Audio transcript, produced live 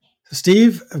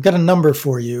Steve, I've got a number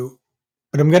for you,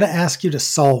 but I'm going to ask you to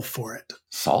solve for it.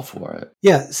 Solve for it?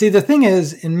 Yeah. See, the thing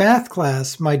is, in math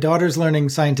class, my daughter's learning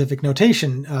scientific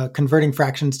notation, converting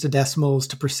fractions to decimals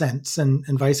to percents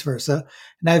and vice versa.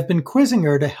 And I've been quizzing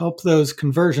her to help those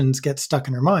conversions get stuck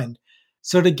in her mind.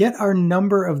 So to get our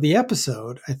number of the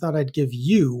episode, I thought I'd give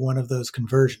you one of those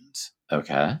conversions.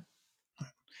 Okay.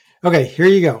 Okay, here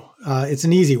you go. It's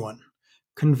an easy one.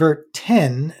 Convert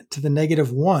 10 to the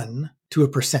negative 1 to a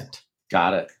percent.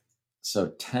 Got it.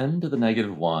 So 10 to the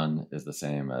negative 1 is the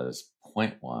same as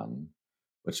 0.1,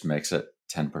 which makes it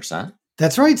 10%.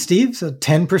 That's right, Steve. So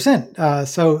 10%.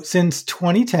 So since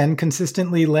 2010,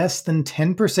 consistently less than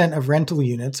 10% of rental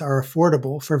units are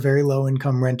affordable for very low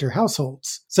income renter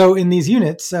households. So in these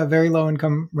units, very low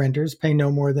income renters pay no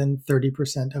more than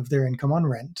 30% of their income on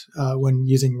rent when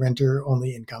using renter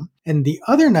only income. And the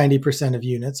other 90% of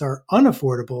units are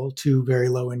unaffordable to very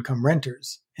low income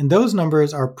renters. And those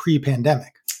numbers are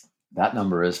pre-pandemic. That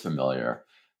number is familiar.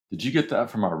 Did you get that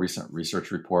from our recent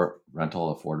research report,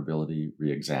 Rental Affordability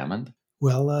Reexamined?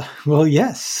 Well,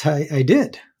 yes, I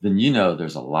did. Then you know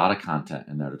there's a lot of content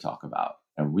in there to talk about.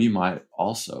 And we might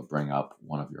also bring up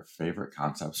one of your favorite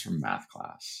concepts from math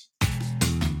class.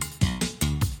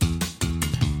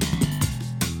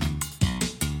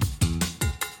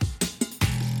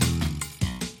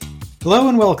 Hello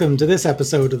and welcome to this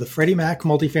episode of the Freddie Mac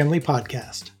Multifamily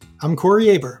Podcast. I'm Corey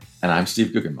Aber. And I'm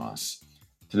Steve Guggenmoss.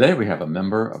 Today we have a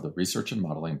member of the research and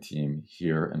modeling team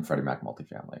here in Freddie Mac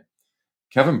Multifamily.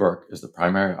 Kevin Burke is the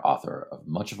primary author of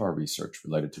much of our research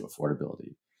related to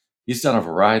affordability. He's done a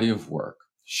variety of work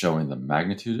showing the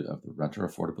magnitude of the renter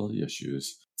affordability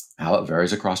issues, how it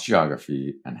varies across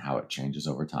geography, and how it changes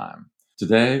over time.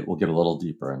 Today, we'll get a little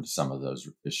deeper into some of those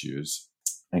issues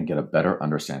and get a better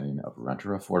understanding of renter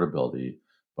affordability,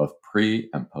 both pre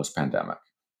and post-pandemic.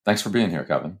 Thanks for being here,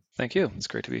 Kevin. Thank you. It's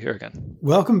great to be here again.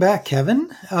 Welcome back, Kevin.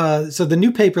 So the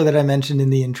new paper that I mentioned in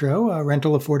the intro,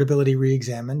 Rental Affordability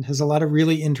Reexamined, has a lot of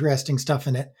really interesting stuff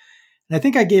in it. And I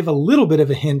think I gave a little bit of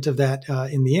a hint of that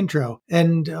in the intro,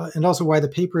 and also why the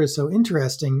paper is so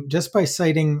interesting just by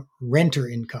citing renter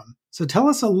income. So tell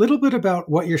us a little bit about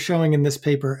what you're showing in this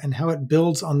paper and how it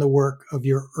builds on the work of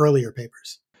your earlier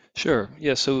papers. Sure.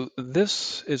 Yeah. So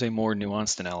this is a more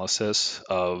nuanced analysis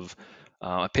of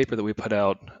a paper that we put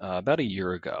out about a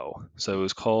year ago. So it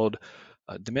was called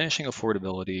Diminishing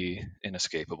Affordability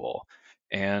Inescapable.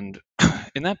 And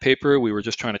in that paper, we were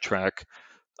just trying to track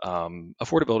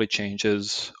affordability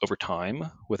changes over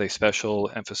time with a special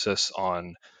emphasis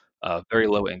on very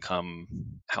low income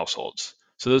households.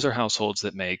 So those are households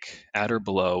that make at or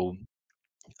below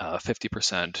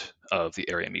 50% of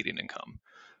the area median income.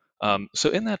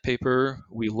 So in that paper,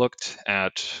 we looked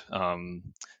at,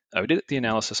 we did the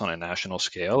analysis on a national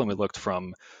scale, and we looked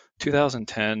from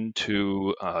 2010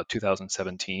 to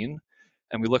 2017,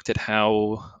 and we looked at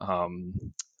how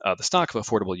the stock of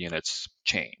affordable units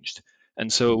changed.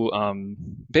 And so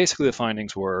basically the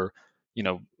findings were,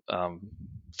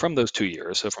 from those 2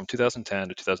 years, so from 2010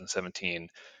 to 2017,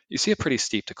 you see a pretty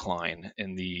steep decline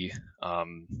in the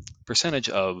percentage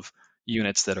of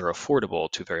units that are affordable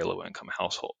to very low income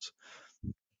households.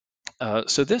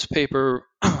 So this paper,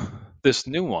 this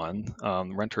new one,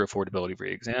 Renter Affordability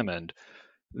Reexamined,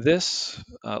 this,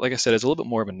 like I said, is a little bit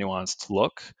more of a nuanced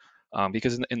look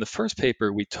because in the first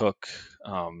paper, we took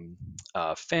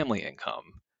family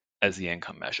income as the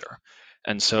income measure.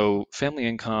 And so family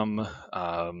income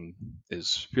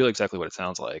is really exactly what it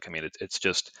sounds like. I mean, it's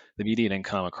just the median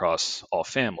income across all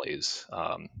families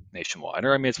nationwide.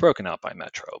 Or I mean, it's broken out by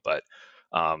metro, but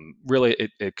really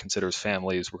it considers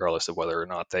families regardless of whether or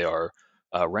not they are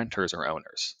renters or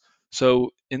owners.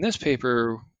 So in this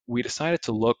paper, we decided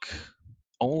to look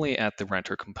only at the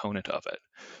renter component of it.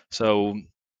 So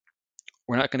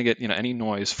we're not going to get any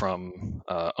noise from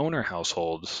owner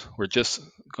households. We're just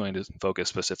going to focus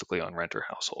specifically on renter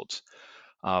households.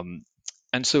 And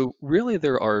so really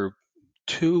there are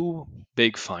two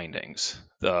big findings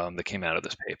that came out of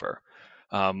this paper.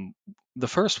 The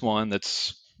first one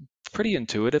that's pretty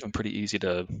intuitive and pretty easy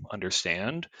to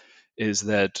understand is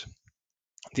that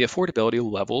the affordability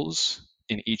levels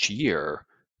in each year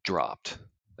dropped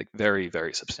like very,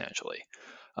 very substantially.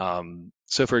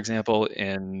 So for example,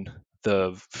 in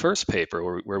the first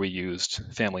paper where we used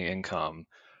family income,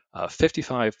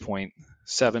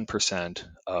 55.7%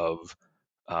 of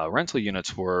rental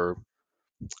units were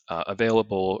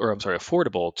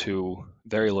affordable to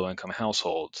very low income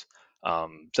households. So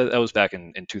that was back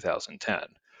in 2010.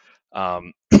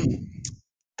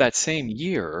 That same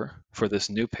year, for this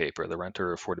new paper, the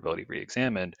Renter Affordability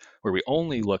Reexamined, where we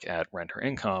only look at renter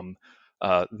income,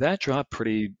 that dropped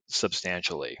pretty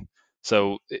substantially.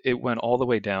 So it went all the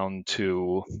way down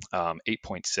to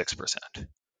 8.6%.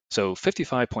 So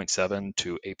 55.7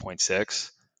 to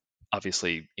 8.6,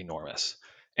 obviously enormous.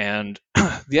 And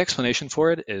the explanation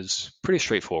for it is pretty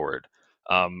straightforward.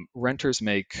 Renters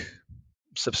make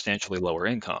substantially lower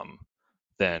income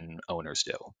than owners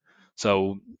do.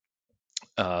 So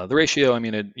the ratio, I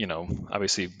mean, it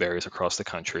obviously varies across the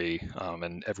country,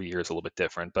 and every year is a little bit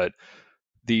different. But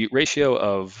the ratio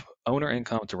of owner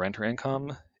income to renter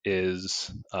income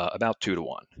is about 2 to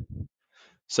 1.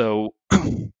 So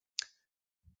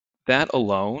that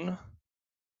alone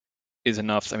is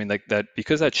enough. I mean, like that,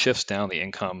 because that shifts down the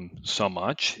income so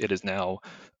much, it is now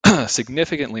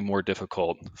significantly more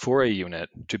difficult for a unit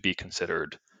to be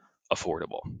considered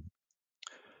affordable.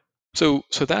 So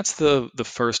that's the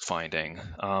first finding.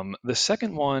 The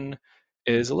second one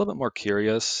is a little bit more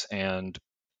curious and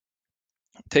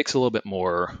takes a little bit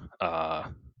more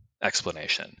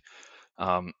explanation.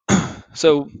 Um,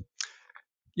 so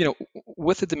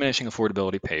with the diminishing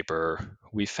affordability paper,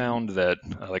 we found that,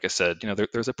 like I said,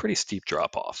 there's a pretty steep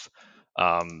drop off.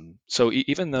 So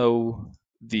even though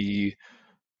the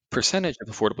percentage of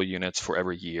affordable units for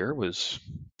every year was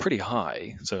pretty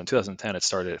high, so in 2010 it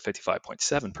started at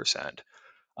 55.7%.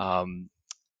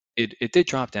 It did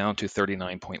drop down to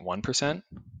 39.1%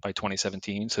 by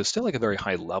 2017. So still like a very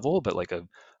high level, but like a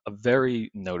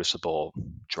very noticeable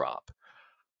drop.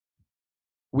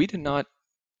 We did not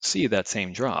see that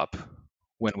same drop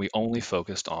when we only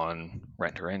focused on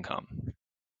renter income.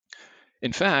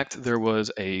 In fact, there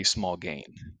was a small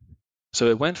gain. So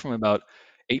it went from about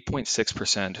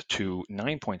 8.6% to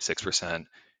 9.6%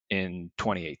 in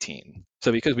 2018.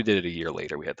 So because we did it a year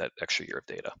later, we had that extra year of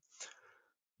data.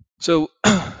 So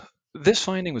this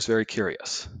finding was very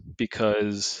curious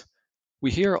because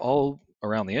we hear all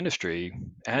around the industry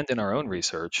and in our own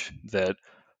research that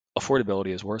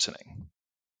affordability is worsening.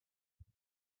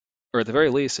 Or at the very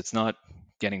least, it's not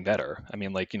getting better. I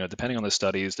mean, like, depending on the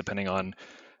studies, depending on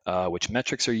which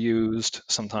metrics are used,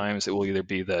 sometimes it will either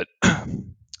be that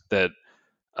that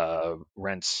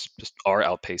rents just are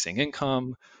outpacing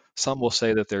income. Some will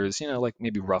say that there's, like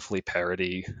maybe roughly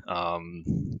parity.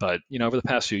 But, over the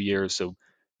past few years, so,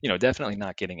 definitely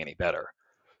not getting any better.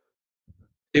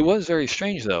 It was very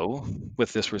strange, though,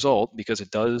 with this result because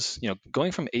it does,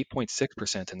 going from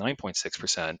 8.6% to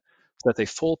 9.6%, so that's a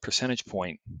full percentage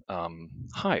point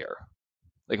higher,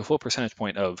 like a full percentage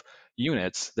point of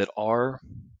units that are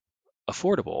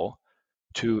affordable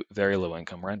to very low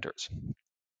income renters.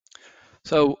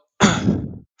 So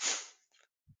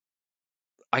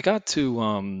I got to,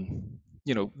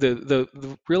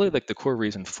 the really like the core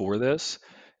reason for this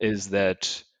is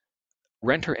that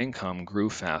renter income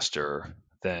grew faster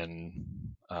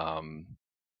um,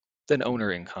 than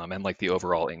owner income and like the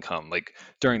overall income like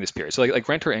during this period. So like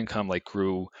renter income like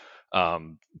grew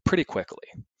pretty quickly.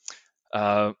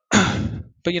 But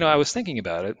I was thinking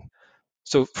about it.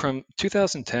 So from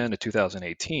 2010 to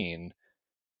 2018,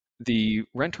 the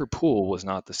renter pool was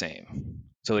not the same.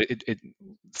 So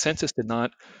census did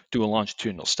not do a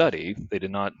longitudinal study. They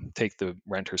did not take the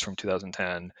renters from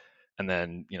 2010 and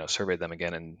then survey them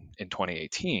again in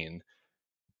 2018.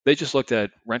 They just looked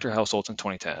at renter households in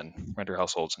 2010, renter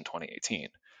households in 2018.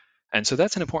 And so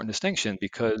that's an important distinction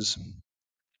because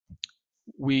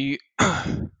we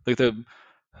like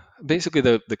basically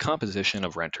the composition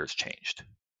of renters changed,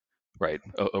 right,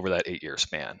 over that 8-year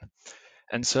span.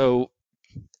 And so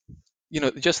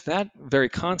just that very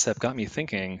concept got me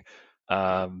thinking,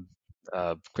 quite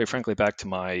frankly, back to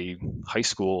my high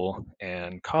school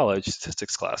and college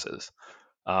statistics classes.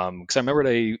 Because I remembered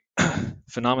a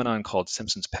phenomenon called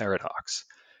Simpson's paradox.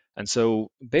 And so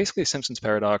basically, Simpson's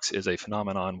paradox is a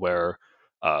phenomenon where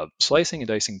slicing and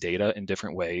dicing data in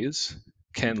different ways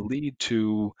can lead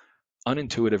to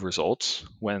unintuitive results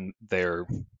when they're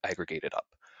aggregated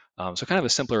up. So kind of a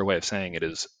simpler way of saying it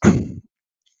is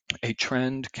a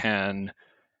trend can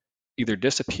either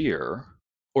disappear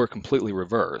or completely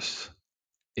reverse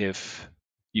if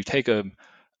you take a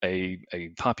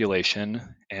population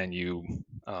and you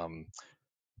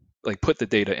like put the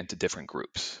data into different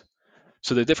groups.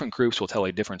 So the different groups will tell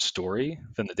a different story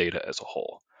than the data as a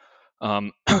whole.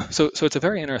 So it's a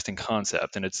very interesting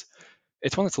concept, and it's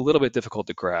one that's a little bit difficult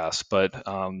to grasp. But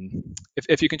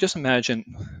if you can just imagine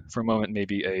for a moment,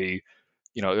 maybe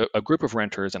a group of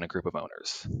renters and a group of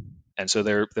owners, and so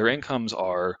their incomes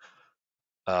are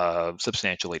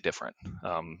substantially different.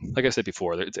 Like I said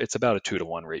before, it's about a 2 to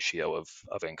 1 ratio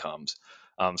of incomes.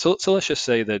 So let's just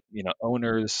say that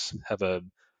owners have a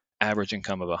average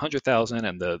income of 100,000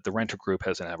 and the renter group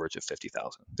has an average of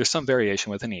 50,000. There's some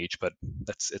variation within each, but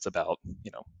it's about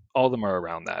all of them are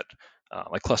around that,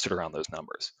 like clustered around those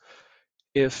numbers.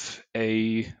 if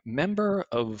a member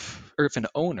of, or if an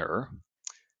owner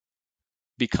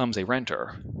becomes a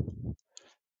renter,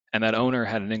 and that owner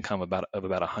had an income of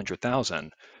about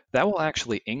 100,000, that will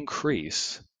actually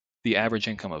increase the average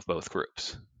income of both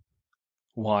groups,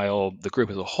 while the group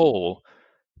as a whole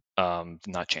did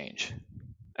not change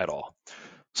at all.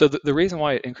 So the reason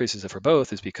why it increases it for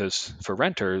both is because for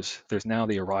renters, there's now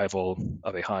the arrival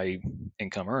of a high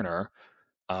income earner,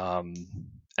 um,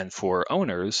 and for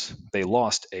owners, they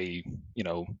lost a,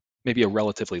 maybe a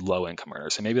relatively low income earner.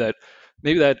 So maybe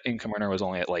that income earner was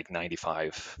only at like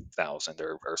 95,000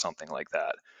 or something like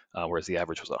that, whereas the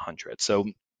average was 100. So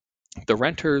the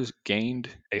renters gained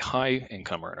a high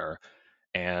income earner,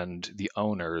 and the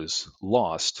owners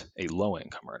lost a low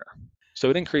income earner. So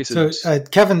it So, increases.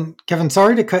 Kevin,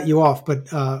 sorry to cut you off,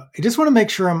 but I just want to make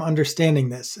sure I'm understanding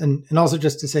this, and also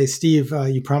just to say, Steve,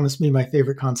 you promised me my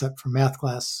favorite concept from math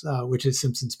class, which is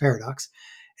Simpson's paradox,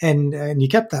 and you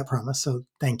kept that promise, so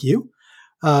thank you.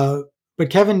 But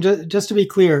Kevin, just to be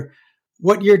clear,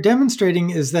 what you're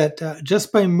demonstrating is that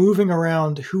just by moving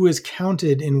around who is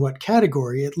counted in what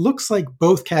category, it looks like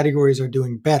both categories are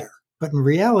doing better, but in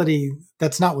reality,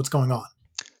 that's not what's going on.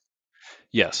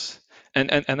 Yes. And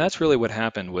that's really what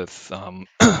happened with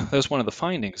that's one of the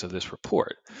findings of this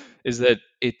report, is that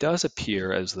it does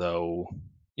appear as though,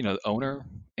 owner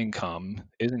income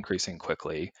is increasing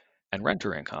quickly and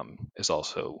renter income is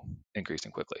also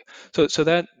increasing quickly. So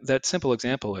that simple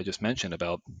example I just mentioned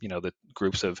about, the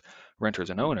groups of renters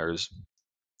and owners,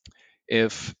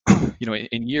 if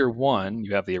in year one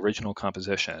you have the original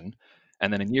composition,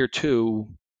 and then in year two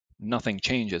nothing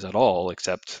changes at all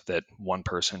except that one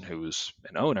person who's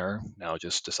an owner now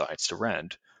just decides to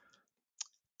rent,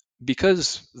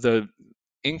 because the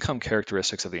income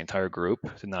characteristics of the entire group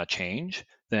did not change,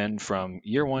 then from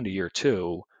year one to year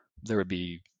two there would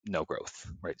be no growth,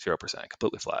 right? 0%,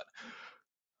 completely flat.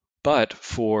 But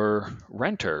for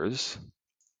renters,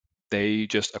 they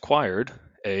just acquired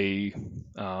a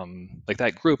like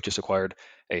that group just acquired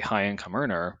a high income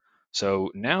earner.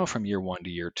 So now from year one to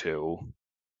year two,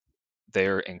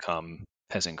 their income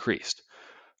has increased.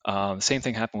 The same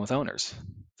thing happened with owners.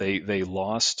 They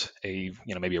lost a,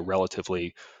 maybe a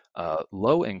relatively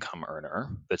low income earner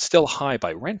that's still high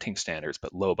by renting standards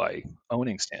but low by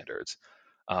owning standards,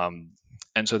 um,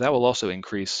 and so that will also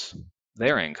increase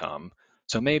their income.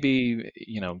 So maybe,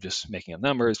 just making up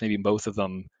numbers, maybe both of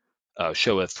them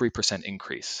show a 3%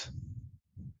 increase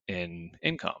in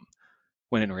income,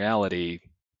 when in reality,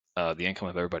 the income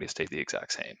of everybody stayed the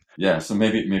exact same. Yeah, so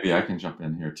maybe I can jump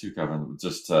in here too, Kevin.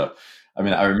 Just I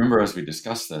mean, I remember as we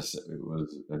discussed this, it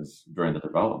was during the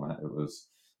development, it was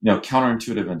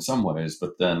counterintuitive in some ways,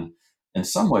 but then in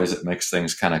some ways it makes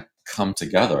things kind of come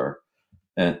together,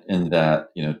 and in that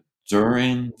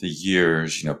during the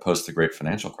years post the Great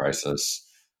Financial Crisis,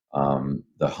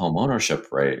 the home ownership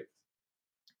rate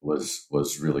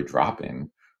was really dropping,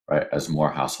 right, as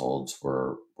more households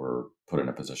were put in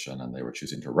a position and they were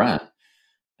choosing to rent,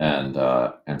 and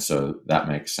so that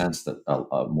makes sense that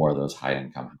more of those high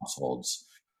income households,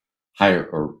 higher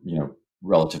or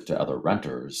relative to other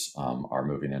renters, are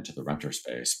moving into the renter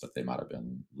space, but they might have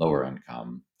been lower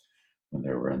income when they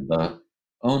were in the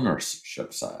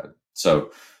ownership side.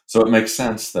 So it makes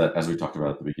sense that, as we talked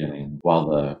about at the beginning, while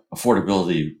the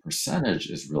affordability percentage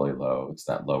is really low, it's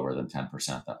that lower than 10%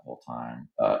 that whole time,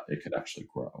 it could actually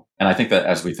grow. And I think that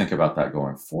as we think about that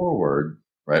going forward,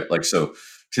 right, like, so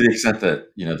to the extent that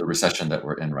the recession that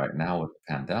we're in right now with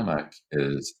the pandemic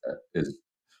is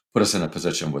put us in a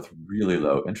position with really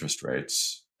low interest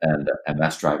rates, and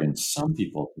that's driving some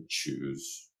people to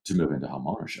choose to move into home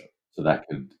ownership. So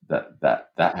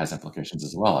that has implications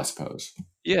as well, I suppose.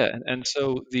 Yeah, and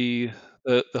so the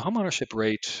homeownership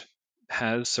rate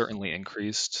has certainly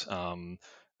increased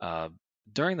uh,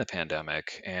 during the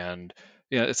pandemic, and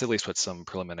yeah, it's at least what some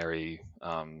preliminary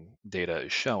data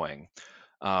is showing.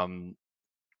 Um,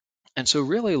 and so,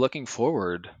 really looking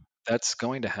forward, that's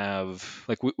going to have,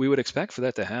 like, we would expect for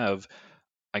that to have,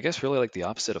 I guess, really like the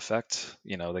opposite effect,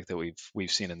 like that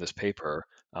we've seen in this paper,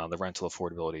 the rental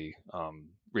affordability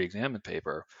reexamined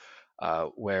paper,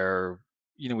 where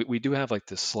we do have like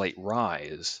this slight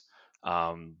rise.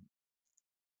 Um,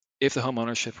 if the home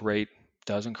ownership rate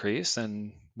does increase,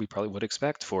 then we probably would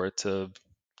expect for it to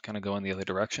kind of go in the other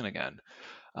direction again.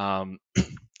 Um,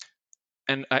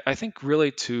 and I think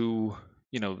really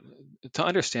you know to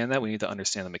understand that, we need to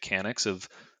understand the mechanics of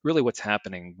really what's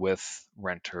happening with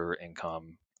renter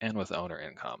income and with owner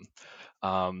income.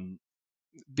 Um,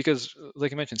 because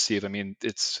like I mentioned, Steve, I mean,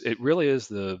 it really is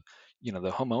the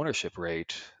home ownership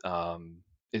rate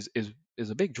is is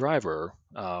a big driver,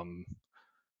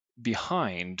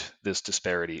 behind this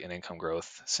disparity in income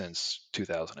growth since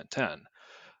 2010.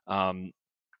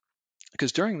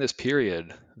 Because during this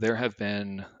period, there have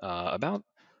been about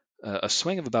a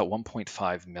swing of about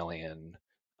 1.5 million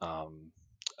um,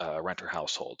 renter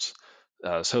households.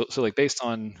 So like based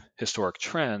on historic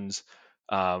trends,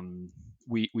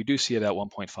 we do see about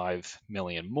 1.5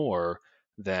 million more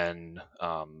than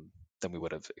we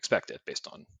would have expected based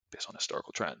on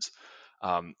historical trends.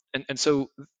 And so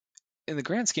in the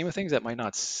grand scheme of things, that might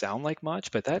not sound like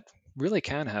much, but that really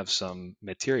can have some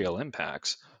material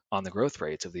impacts on the growth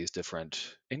rates of these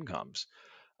different incomes.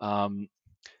 Um,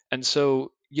 and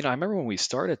so, I remember when we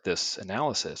started this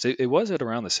analysis, it was at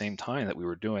around the same time that we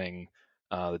were doing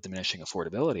the diminishing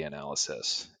affordability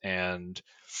analysis. And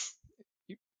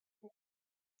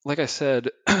like I said,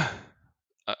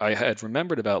 I had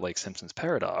remembered about like Simpson's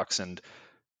paradox. And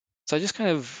so I just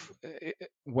kind of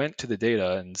went to the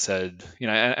data and said,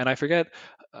 and I forget,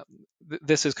 um,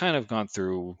 this has kind of gone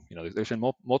through, there's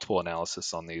been multiple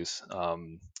analysis on these,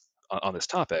 on this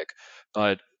topic,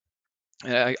 but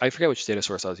I forget which data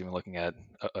source I was even looking at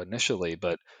initially,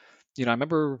 but I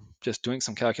remember just doing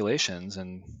some calculations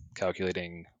and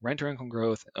calculating renter income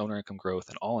growth, owner income growth,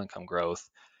 and all income growth.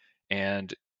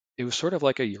 And it was sort of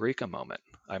like a eureka moment.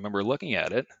 I remember looking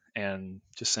at it and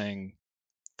just saying,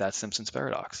 that's Simpson's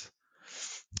paradox.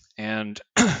 And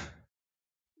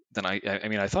then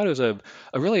I thought it was a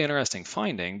really interesting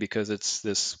finding because it's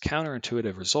this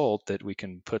counterintuitive result that we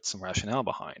can put some rationale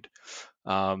behind.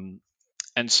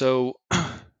 And so,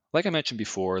 like I mentioned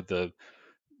before, the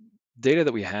data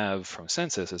that we have from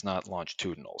census is not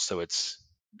longitudinal. So it's,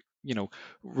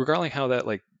 regarding how that,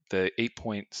 like the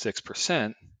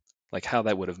 8.6%, like how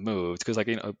that would have moved, because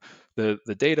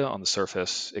the data on the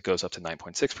surface, it goes up to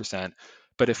 9.6%.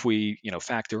 But if we,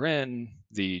 factor in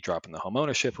the drop in the home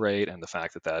ownership rate and the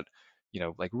fact that,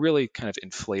 like really kind of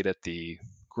inflated the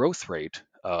growth rate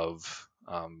of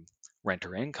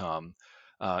renter income,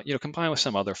 combined with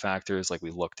some other factors, like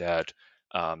we looked at,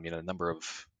 the number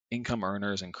of income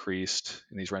earners increased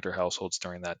in these renter households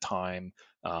during that time,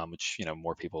 which,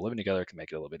 more people living together can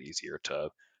make it a little bit easier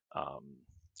um,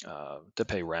 to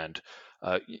pay rent.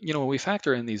 When we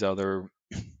factor in these other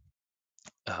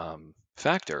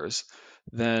factors,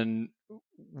 then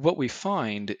what we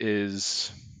find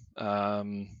is,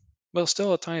 well,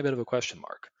 still a tiny bit of a question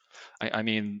mark. I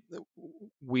mean,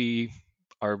 we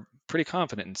are pretty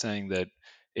confident in saying that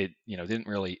it, didn't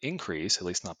really increase, at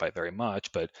least not by very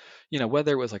much. But,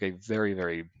 whether it was like a very,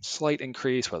 very slight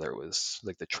increase, whether it was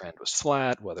like the trend was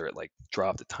flat, whether it like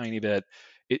dropped a tiny bit,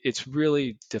 it's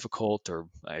really difficult, or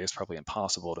I guess probably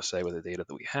impossible to say with the data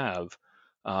that we have.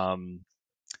 Um,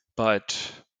 but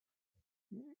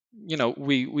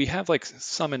we have like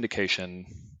some indication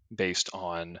based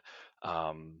on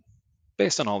um,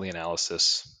 based on all the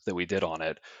analysis that we did on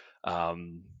it.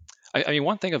 Um, I mean,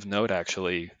 one thing of note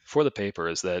actually for the paper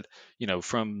is that,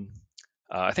 from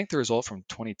I think the result from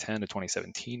 2010 to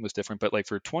 2017 was different, but like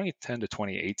for 2010 to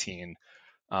 2018,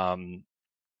 um,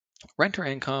 renter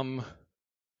income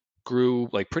grew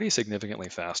like pretty significantly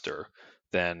faster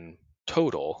than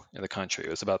total in the country. It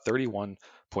was about 31.4%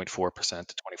 to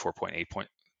 24.8 point.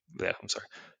 Yeah, I'm sorry,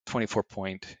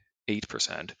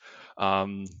 24.8%.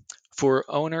 For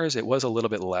owners, it was a little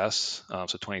bit less, so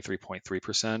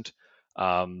 23.3%.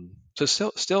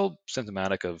 So still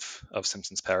symptomatic of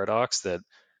Simpson's paradox that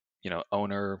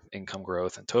owner income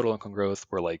growth and total income growth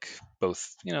were like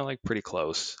both like pretty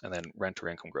close, and then renter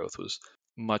income growth was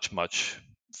much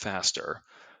faster.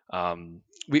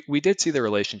 We did see the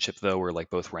relationship though where like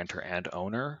both renter and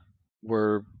owner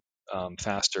were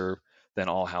faster than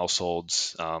all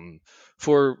households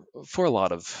for a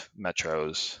lot of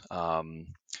metros.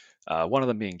 One of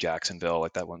them being Jacksonville,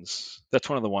 like that's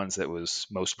one of the ones that was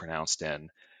most pronounced in.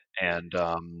 And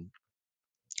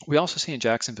we also see in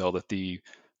Jacksonville that the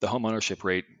home ownership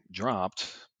rate dropped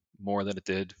more than it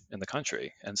did in the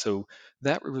country, and so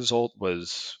that result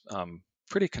was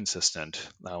pretty consistent.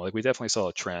 Like we definitely saw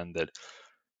a trend that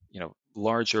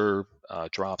larger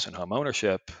drops in home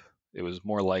ownership, it was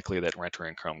more likely that renter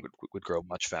income would grow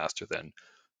much faster than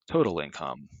total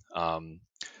income.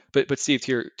 But Steve,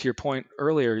 to your point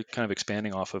earlier, kind of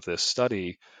expanding off of this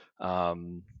study,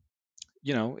 um,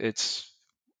 you know, it's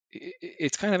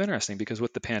it's kind of interesting because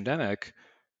with the pandemic,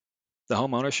 the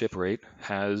home ownership rate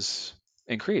has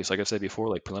increased. Like I said before,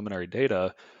 like preliminary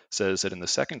data says that in the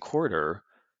second quarter,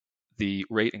 the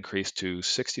rate increased to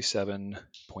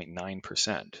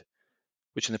 67.9%,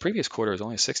 which in the previous quarter was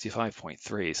only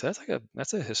 65.3. So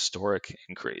that's a historic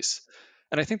increase.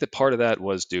 And I think that part of that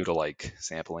was due to like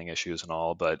sampling issues and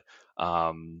all, but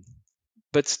um,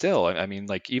 But still, I mean,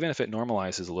 like even if it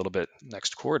normalizes a little bit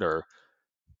next quarter,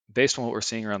 based on what we're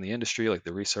seeing around the industry, like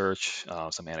the research,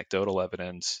 some anecdotal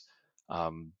evidence,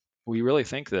 um, we really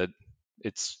think that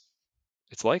it's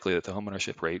it's likely that the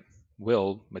homeownership rate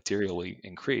will materially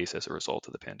increase as a result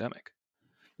of the pandemic.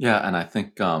 Yeah, and I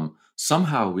think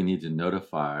somehow we need to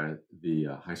notify the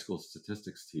high school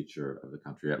statistics teacher of the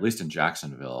country, at least in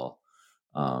Jacksonville,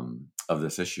 of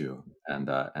this issue, and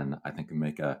I think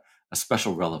make a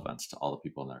special relevance to all the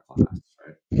people in their class,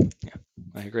 right? Yeah,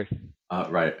 I agree.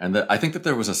 Right, and I think that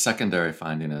there was a secondary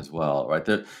finding as well, right?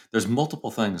 There's multiple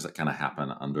things that kind of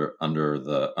happen under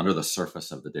the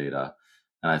surface of the data,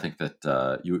 and I think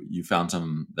that you found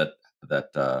some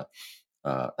that the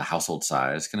household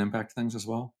size can impact things as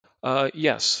well.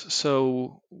 Yes,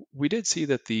 so we did see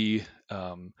that the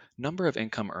number of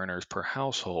income earners per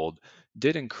household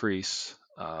did increase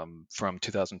from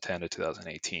 2010 to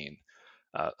 2018.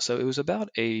 So it was about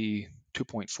a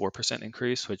 2.4%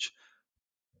 increase, which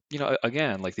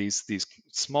again, like these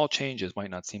small changes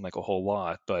might not seem like a whole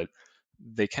lot, but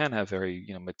they can have very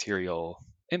material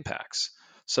impacts.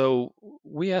 So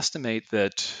we estimate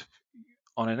that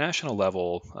on a national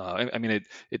level, I mean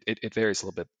it varies a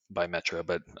little bit by metro,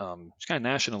 but just kind of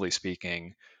nationally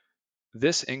speaking,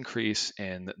 this increase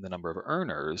in the number of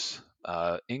earners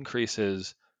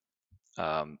increases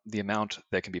the amount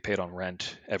that can be paid on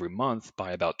rent every month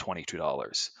by about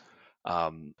 $22.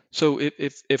 So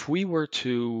if we were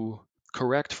to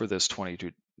correct for this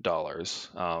 $22,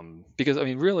 because I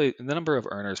mean, really, the number of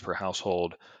earners per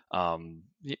household,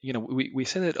 we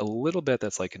say that a little bit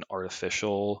that's like an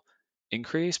artificial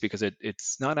increase because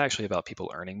it's not actually about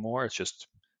people earning more. It's just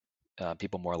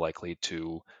people more likely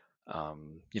to,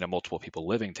 multiple people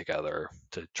living together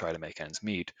to try to make ends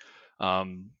meet.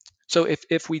 Um, so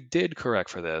if we did correct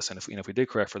for this, and if we did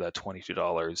correct for that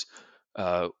 $22,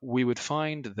 we would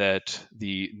find that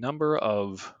the number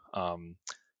of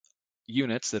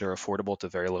units that are affordable to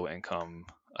very low income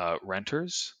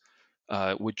renters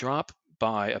would drop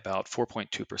by about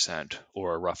 4.2%,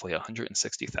 or roughly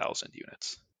 160,000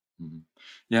 units. Mhm.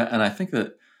 Yeah, and I think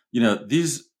that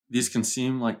these can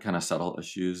seem like kind of subtle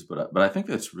issues, but I think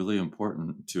that it's really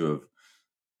important to have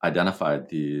identified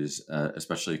these,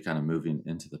 especially kind of moving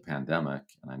into the pandemic.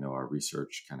 And I know our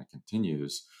research kind of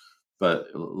continues, but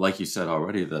like you said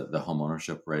already, the home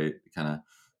ownership rate kind of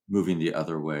moving the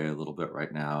other way a little bit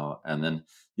right now. And then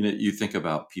you think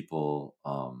about people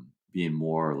being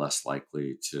more or less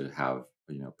likely to have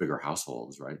bigger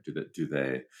households, right? Do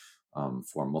they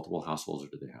form multiple households, or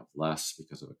do they have less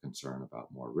because of a concern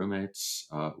about more roommates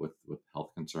with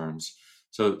health concerns?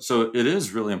 So it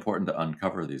is really important to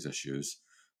uncover these issues,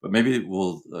 but maybe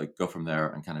we'll go from there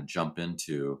and kind of jump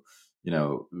into you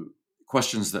know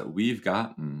questions that we've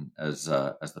gotten as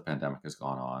the pandemic has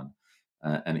gone on,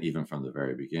 and even from the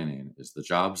very beginning, is the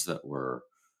jobs that were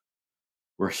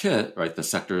hit, right? The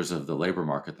sectors of the labor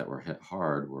market that were hit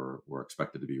hard were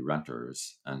expected to be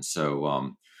renters, and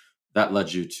so that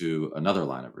led you to another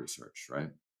line of research, right?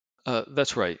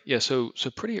 That's right. Yeah. So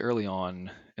pretty early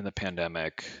on in the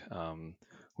pandemic,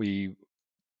 we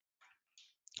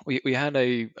we had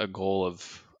a goal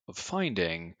of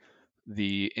finding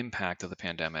the impact of the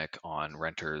pandemic on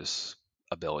renters'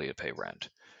 ability to pay rent.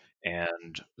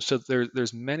 And so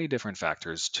there's many different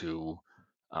factors to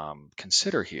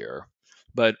consider here,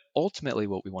 but ultimately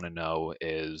what we want to know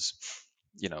is,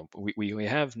 we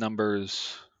have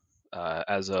numbers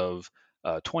as of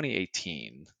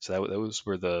 2018. So those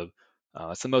were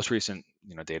that's the most recent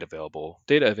data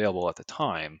available at the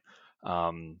time.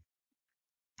 Um,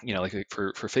 like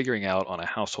for figuring out on a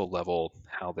household level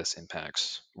how this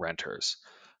impacts renters.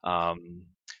 Um,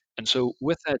 and so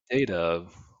with that data,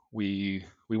 we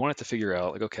wanted to figure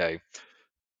out like, okay,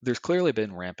 there's clearly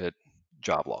been rampant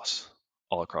job loss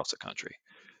all across the country.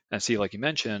 And see, like you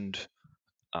mentioned,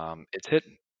 it's hit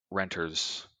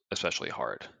renters especially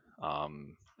hard.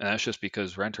 And that's just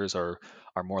because renters are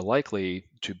more likely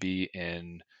to be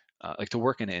in like to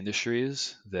work in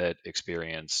industries that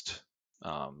experienced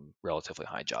relatively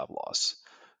high job loss.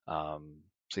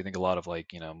 So you think a lot of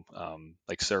like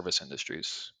service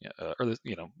industries, or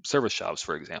service jobs,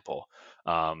 for example,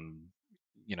 um,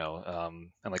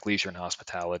 and like leisure and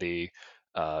hospitality,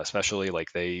 especially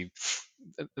like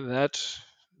that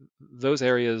those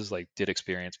areas like did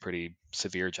experience pretty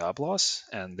severe job loss,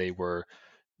 and they were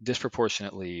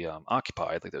disproportionately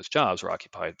occupied. Like those jobs were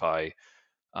occupied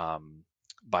um,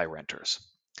 by renters,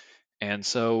 and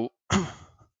so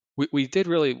we did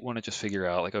really want to just figure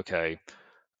out like, okay,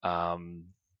 um,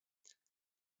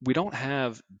 we don't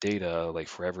have data like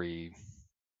for every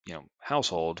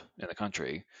household in the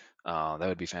country, that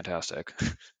would be fantastic.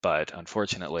 But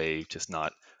unfortunately, just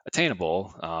not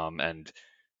attainable. And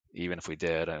even if we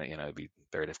did, it'd be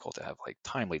very difficult to have like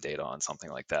timely data on something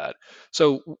like that.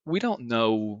 So we don't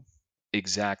know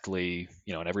exactly,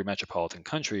 in every metropolitan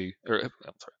country, or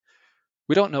I'm sorry,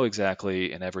 we don't know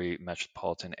exactly in every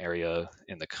metropolitan area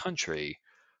in the country,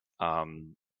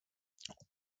 um,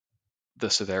 the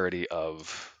severity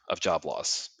of job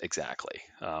loss exactly.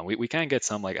 We can get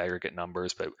some like aggregate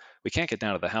numbers, but we can't get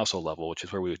down to the household level, which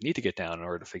is where we would need to get down in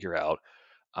order to figure out,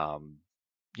 um,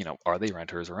 are they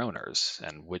renters or owners,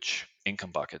 and which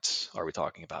income buckets are we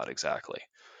talking about exactly?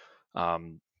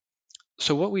 Um,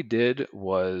 so what we did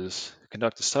was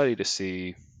conduct a study to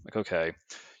see, like, okay,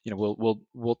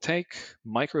 we'll take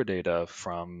microdata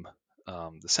from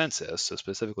the census, so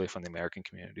specifically from the American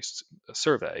Community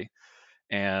Survey,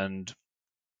 and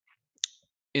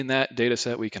in that data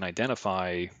set, we can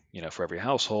identify, for every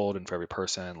household and for every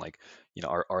person, like,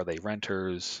 are they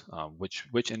renters?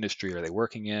 Which industry are they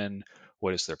working in?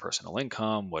 What is their personal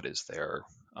income? What is their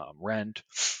rent?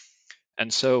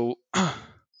 And so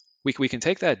we can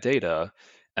take that data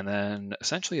and then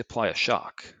essentially apply a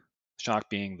shock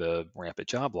being the rampant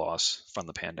job loss from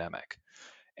the pandemic.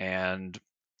 And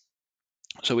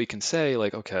so we can say,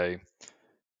 like, okay,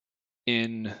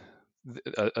 in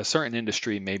a certain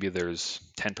industry, maybe there's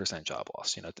 10% job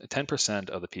loss. 10%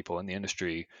 of the people in the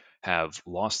industry have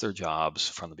lost their jobs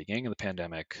from the beginning of the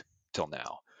pandemic till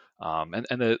now. And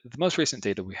the most recent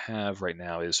data we have right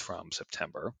now is from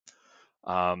September.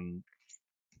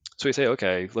 So we say,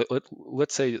 okay,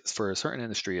 let's say for a certain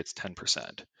industry, it's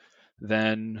 10%.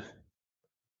 Then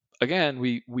again,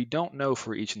 we don't know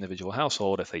for each individual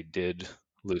household if they did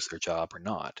lose their job or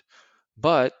not.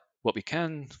 But what we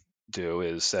can do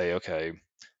is say, okay,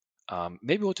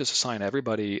 maybe we'll just assign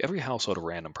every household a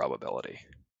random probability.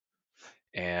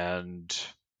 And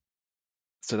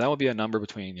so that would be a number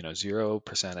between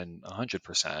 0% and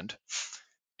 100%.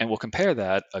 And we'll compare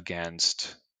that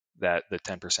against the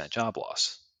 10% job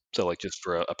loss. So like just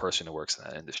for a person who works in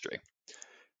that industry.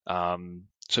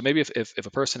 So maybe if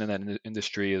a person in that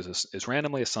industry is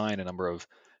randomly assigned a number of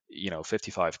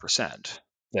 55%,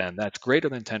 then that's greater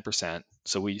than 10%.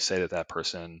 So we say that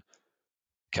person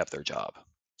kept their job.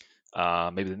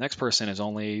 Maybe the next person is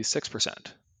only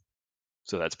 6%.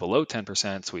 So that's below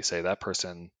 10%. So we say that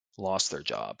person lost their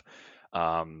job.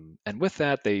 And with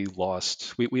that, they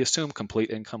lost, we assume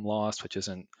complete income loss, which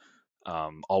isn't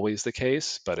always the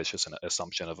case, but it's just an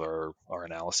assumption of our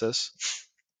analysis.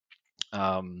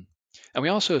 And we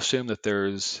also assume that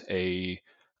there's a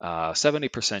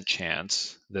 70%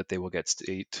 chance that they will get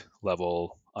state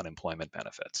level unemployment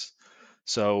benefits.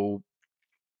 So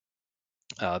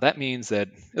that means that,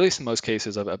 at least in most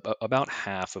cases, about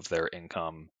half of their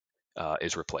income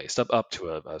is replaced, up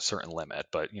to a certain limit.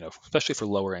 But especially for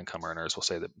lower income earners, we'll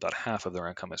say that about half of their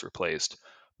income is replaced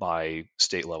by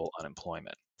state level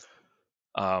unemployment.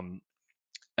 And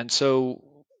so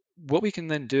what we can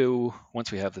then do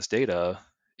once we have this data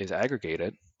is aggregate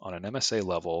it on an MSA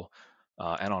level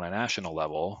and on a national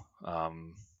level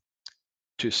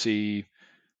to see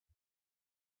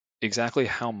exactly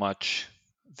how much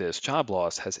this job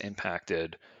loss has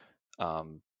impacted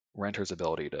renters'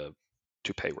 ability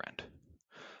to pay rent.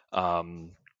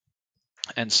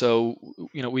 And so,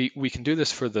 we can do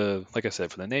this for like I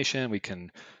said, for the nation. We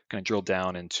can kind of drill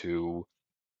down into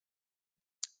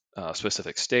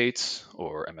specific states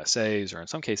or MSAs, or in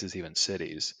some cases even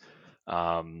cities,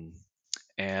 and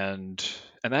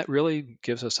that really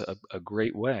gives us a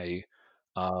great way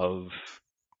of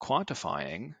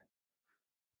quantifying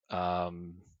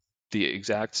the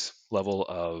exact level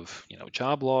of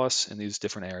job loss in these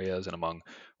different areas and among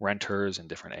renters and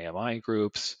different AMI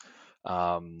groups.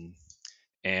 And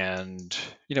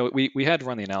we had to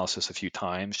run the analysis a few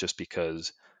times just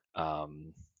because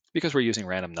we're using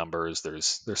random numbers.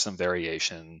 There's some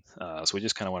variation, so we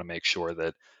just kind of want to make sure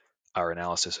that our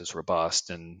analysis is robust.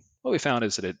 And what we found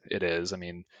is that it is. I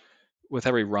mean, with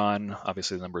every run,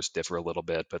 obviously the numbers differ a little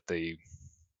bit, but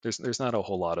there's not a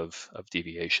whole lot of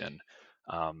deviation.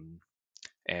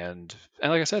 And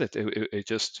like I said, it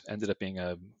just ended up being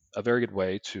a very good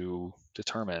way to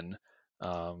determine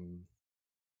the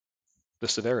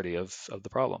severity of the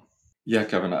problem. Yeah,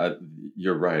 Kevin,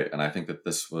 you're right. And I think that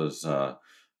this was a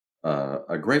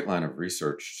great line of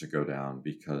research to go down,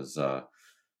 because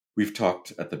we've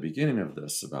talked at the beginning of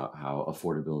this about how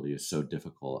affordability is so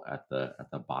difficult at the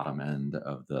bottom end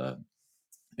of the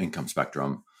income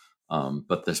spectrum.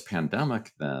 But this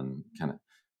pandemic then kind of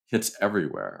hits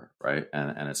everywhere, right?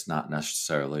 And it's not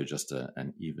necessarily just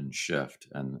an even shift.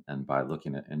 And by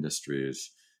looking at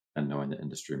industries, and knowing the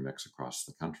industry mix across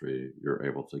the country, you're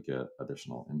able to get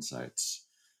additional insights.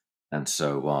 And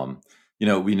so,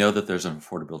 we know that there's an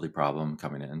affordability problem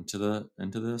coming into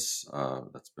this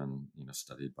that's been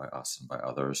studied by us and by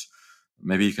others.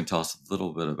 Maybe you can tell us a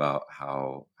little bit about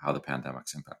how the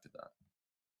pandemic's impacted that.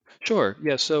 Sure.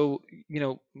 Yeah. So,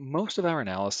 most of our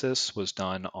analysis was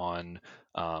done on,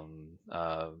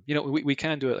 we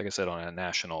can do it, like I said, on a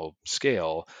national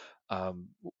scale. Um,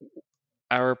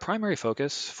 our primary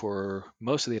focus for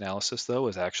most of the analysis, though,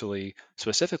 is actually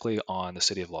specifically on the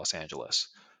city of Los Angeles.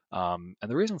 And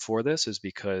the reason for this is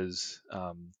because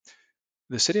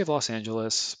the city of Los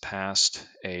Angeles passed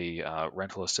a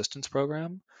rental assistance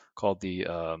program called the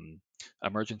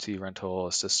Emergency Rental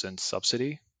Assistance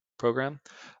Subsidy Program.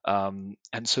 And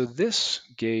so this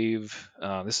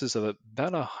is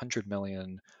about $100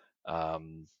 million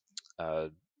um, uh,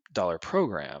 dollar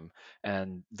program,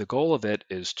 and the goal of it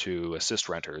is to assist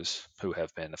renters who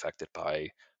have been affected by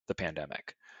the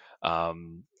pandemic.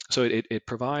 So it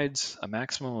provides a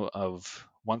maximum of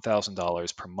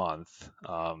 $1,000 per month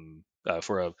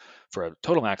for a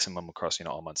total maximum across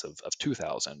all months of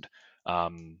 2,000,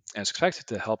 and it's expected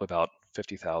to help about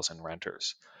 50,000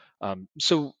 renters.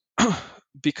 So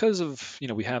because of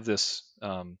we have this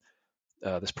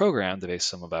program to base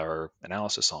some of our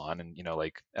analysis on, and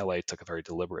like LA took a very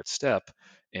deliberate step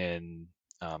in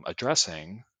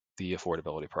addressing the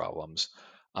affordability problems.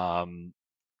 Um,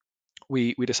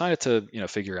 we decided to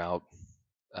figure out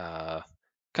kind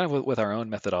of with our own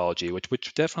methodology,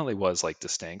 which definitely was like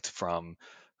distinct from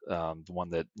the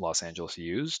one that Los Angeles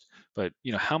used, but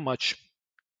how much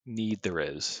need there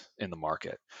is in the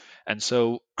market. And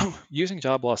so using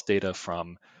job loss data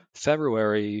from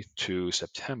February to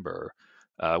September,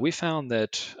 we found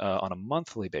that on a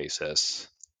monthly basis,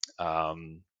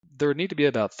 there would need to be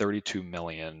about 32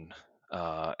 million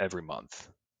every month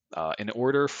in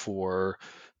order for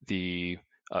the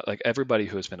like everybody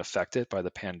who has been affected by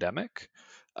the pandemic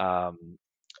um,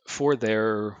 for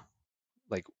their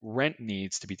like rent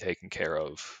needs to be taken care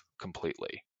of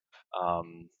completely.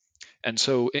 Um, and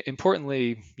so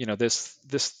importantly, this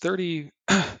 30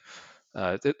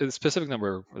 the specific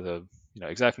number, or the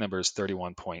exact number is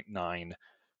 31.9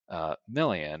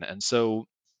 million. And so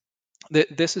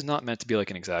this is not meant to be like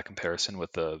an exact comparison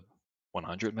with the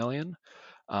 100 million.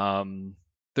 Um,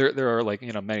 there are like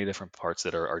many different parts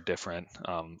that are different.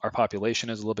 Our population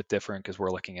is a little bit different because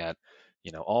we're looking at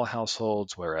all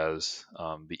households, whereas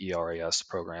the ERAS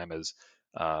program is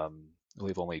I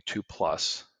believe only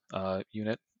 2+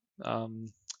 unit um,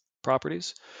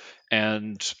 properties.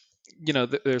 And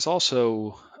there's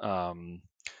also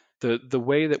the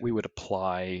way that we would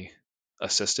apply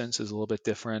assistance is a little bit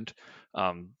different.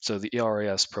 So the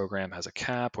ERAS program has a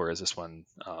cap, whereas this one,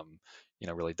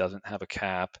 really doesn't have a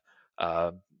cap.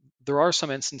 Uh, there are some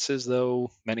instances,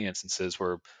 though, many instances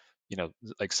where,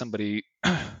 like somebody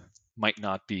might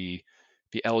not be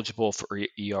eligible for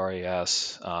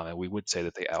ERAS, and we would say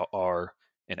that they are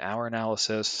in our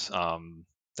analysis.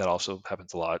 That also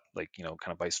happens a lot, like kind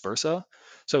of vice versa.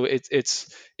 So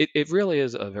it really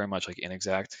is a very much like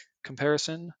inexact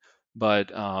comparison,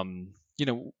 but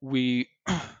we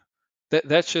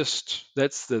that's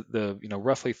the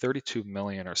roughly 32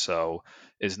 million or so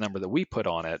is the number that we put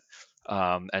on it,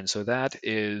 and so that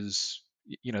is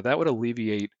that would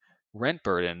alleviate rent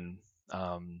burden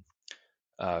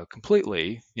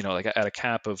completely. Like at a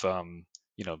cap of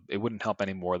it wouldn't help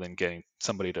any more than getting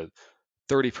somebody to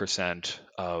 30%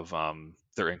 of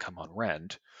their income on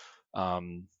rent.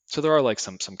 So there are like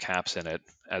some caps in it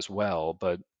as well,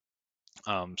 but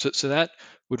so that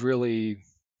would really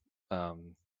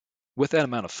with that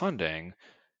amount of funding,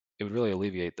 it would really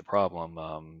alleviate the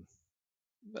problem.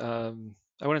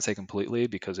 I wouldn't say completely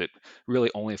because it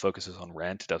really only focuses on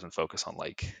rent. It doesn't focus on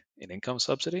like an income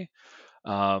subsidy.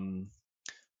 Um,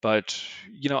 but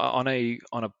on a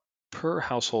per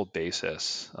household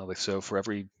basis, like so for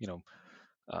every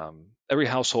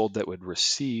household that would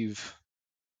receive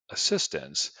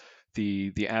assistance,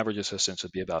 the average assistance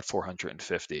would be about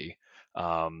 450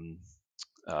 um,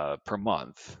 per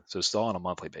month. So it's still on a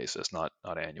monthly basis, not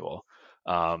annual.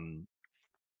 Um,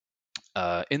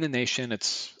 in the nation,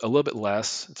 it's a little bit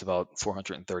less. It's about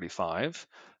 435.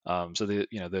 So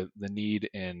the need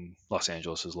in Los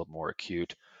Angeles is a little more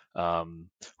acute.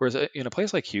 Whereas in a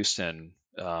place like Houston,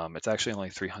 it's actually only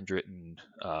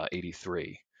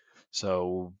 383.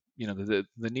 So the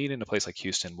need in a place like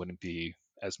Houston wouldn't be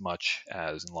as much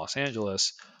as in Los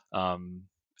Angeles, and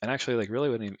actually like really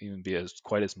wouldn't even be as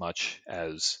quite as much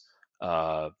as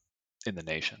in the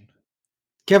nation.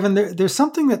 Kevin, there's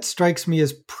something that strikes me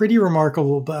as pretty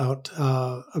remarkable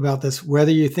about this,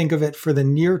 whether you think of it for the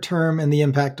near term and the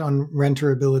impact on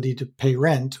renter ability to pay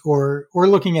rent, or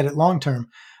looking at it long term.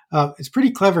 It's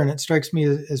pretty clever, and it strikes me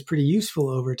as pretty useful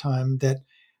over time that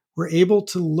we're able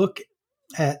to look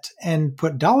at and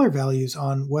put dollar values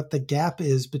on what the gap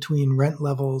is between rent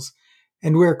levels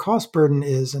and where cost burden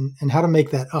is, and how to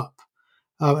make that up.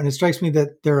 And it strikes me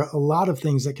that there are a lot of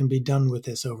things that can be done with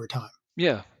this over time.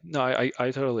 Yeah, no, I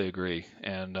totally agree.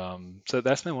 And so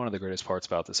that's been one of the greatest parts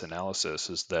about this analysis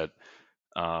is that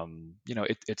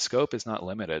its scope is not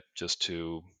limited just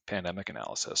to pandemic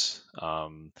analysis.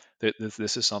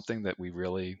 This is something that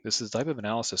this is the type of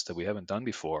analysis that we haven't done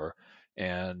before.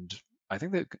 And I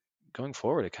think that going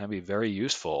forward, it can be very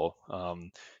useful,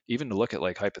 even to look at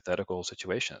like hypothetical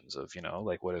situations of,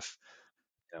 like what if,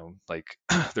 like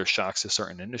there's shocks to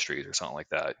certain industries or something like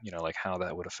that, like how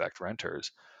that would affect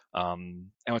renters. And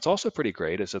what's also pretty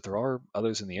great is that there are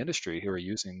others in the industry who are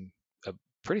using a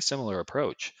pretty similar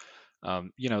approach.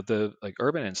 The like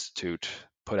Urban Institute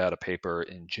put out a paper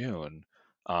in June,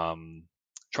 um,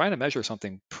 trying to measure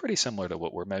something pretty similar to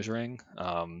what we're measuring.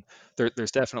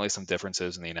 There's definitely some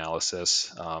differences in the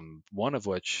analysis. One of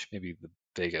which, maybe the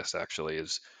biggest actually,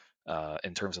 is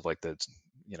in terms of like the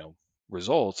you know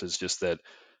results, is just that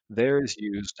theirs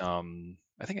used,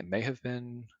 I think it may have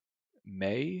been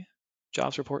May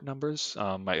jobs report numbers.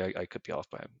 I could be off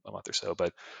by a month or so,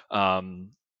 but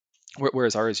um,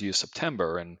 whereas ours used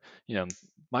September, and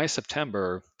my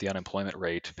September, the unemployment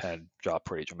rate had dropped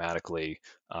pretty dramatically.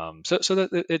 So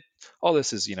that all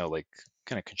this is like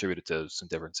kind of contributed to some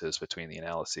differences between the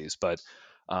analyses, but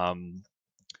um,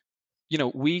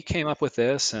 we came up with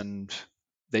this, and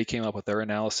they came up with their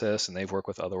analysis, and they've worked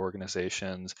with other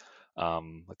organizations,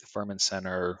 like the Furman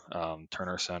Center,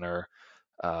 Turner Center,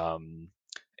 um,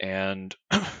 and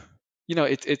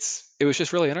it was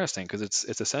just really interesting because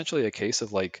it's essentially a case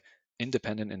of like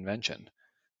independent invention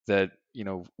that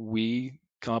we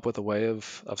come up with a way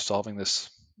of solving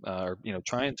this, or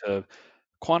trying to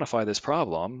quantify this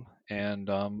problem, and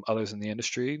others in the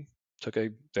industry took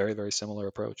a very, very similar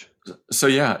approach. So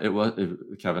yeah,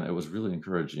 Kevin. It was really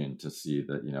encouraging to see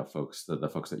that folks, the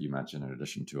folks that you mentioned, in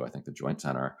addition to I think the Joint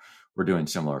Center, were doing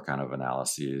similar kind of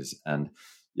analyses, and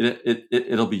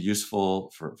it'll be useful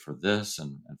for this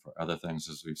and for other things,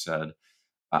 as we've said.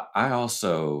 I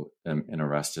also am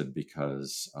interested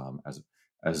because,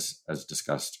 as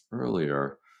discussed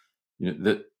earlier,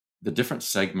 the different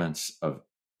segments of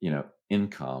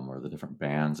income, or the different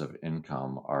bands of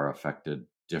income, are affected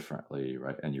differently,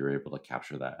 right? And you're able to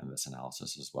capture that in this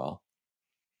analysis as well.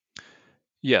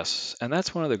 Yes, and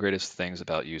that's one of the greatest things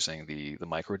about using the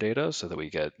microdata, so that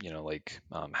we get like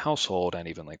household and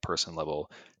even like person level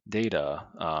data,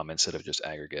 instead of just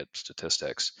aggregate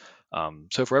statistics.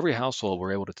 So for every household,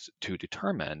 we're able to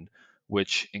determine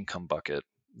which income bucket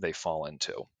they fall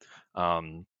into.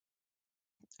 Um,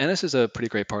 and this is a pretty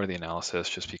great part of the analysis,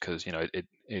 just because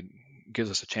it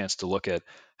gives us a chance to look at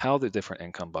how the different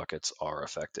income buckets are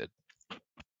affected.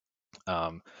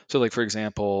 So like for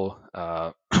example,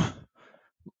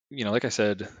 like I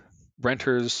said,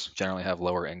 renters generally have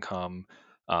lower income.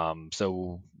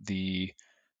 So the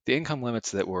income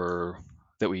limits that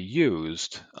we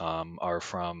used, are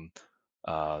from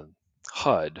uh,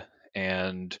 HUD,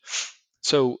 and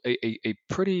so a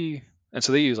pretty, and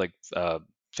so they use like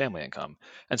family income,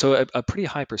 and so a pretty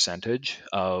high percentage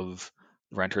of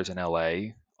renters in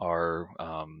LA are,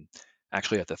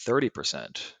 actually at the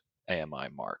 30% AMI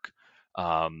mark.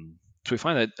 So we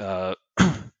find that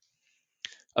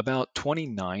about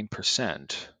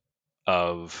 29%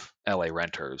 of LA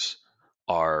renters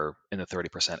are in the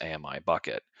 30% AMI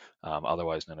bucket,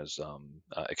 otherwise known as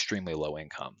extremely low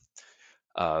income.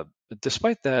 Uh,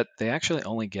 Despite that, they actually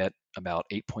only get about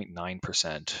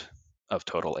 8.9% of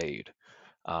total aid,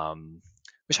 um,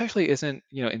 which actually isn't,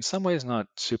 in some ways not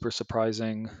super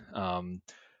surprising.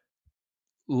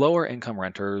 Lower income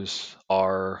renters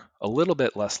are a little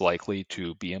bit less likely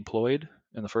to be employed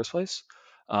in the first place.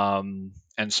 And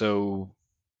so,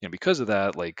 because of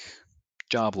that, like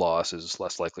job loss is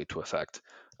less likely to affect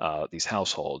these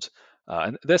households.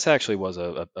 And this actually was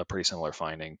a pretty similar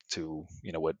finding to,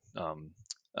 what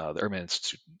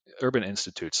the Urban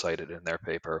Institute cited in their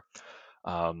paper.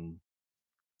 Um,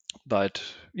 but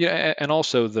yeah, and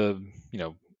also the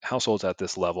households at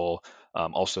this level,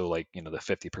 also like the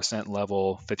 50%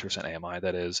 level, 50% AMI,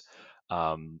 that is,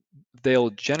 um, they'll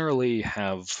generally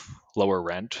have lower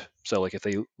rent. So like if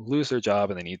they lose their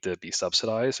job and they need to be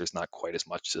subsidized, there's not quite as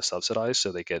much to subsidize,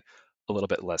 so they get a little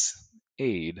bit less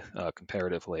aid,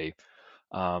 comparatively.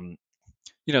 Um,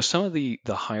 Some of the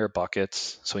higher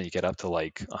buckets, so when you get up to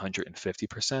like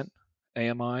 150%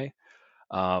 AMI,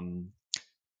 um,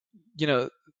 you know,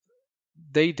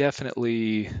 they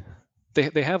definitely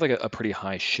they have like a pretty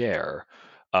high share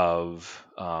of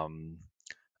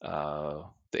the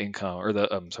income or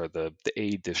the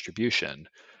aid distribution,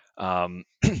 um,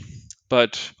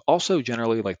 but also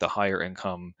generally like the higher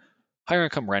income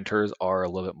renters are a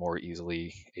little bit more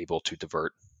easily able to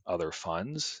divert other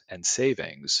funds and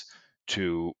savings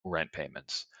to rent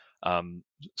payments. Um,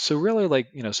 so really, like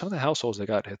some of the households that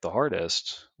got hit the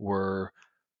hardest were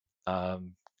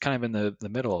kind of in the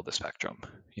middle of the spectrum.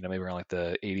 Maybe around like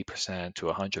the 80% to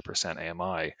 100%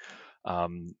 AMI.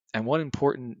 And one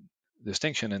important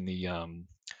distinction in the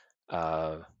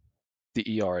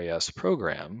ERAS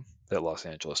program that Los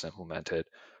Angeles implemented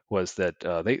was that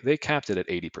they capped it at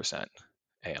 80%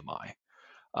 AMI.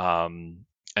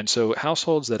 And so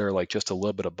households that are like just a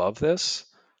little bit above this,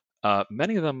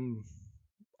 many of them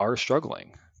are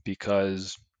struggling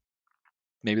because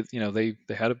maybe they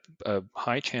had a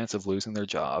high chance of losing their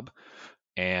job,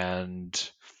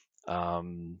 and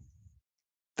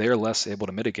they are less able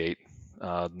to mitigate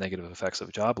negative effects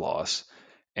of job loss.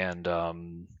 And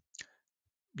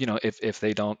if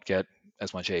they don't get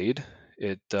as much aid,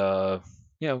 it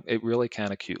really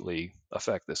can acutely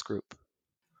affect this group.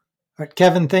 All right,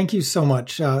 Kevin, thank you so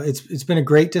much. It's been a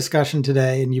great discussion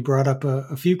today, and you brought up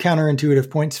a few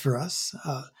counterintuitive points for us.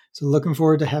 So looking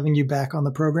forward to having you back on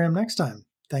the program next time.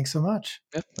 Thanks so much.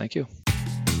 Yeah, thank you.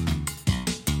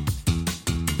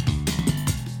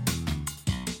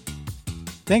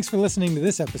 Thanks for listening to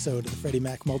this episode of the Freddie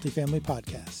Mac Multifamily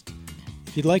Podcast.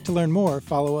 If you'd like to learn more,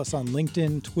 follow us on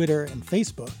LinkedIn, Twitter, and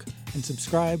Facebook, and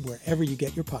subscribe wherever you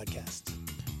get your podcasts.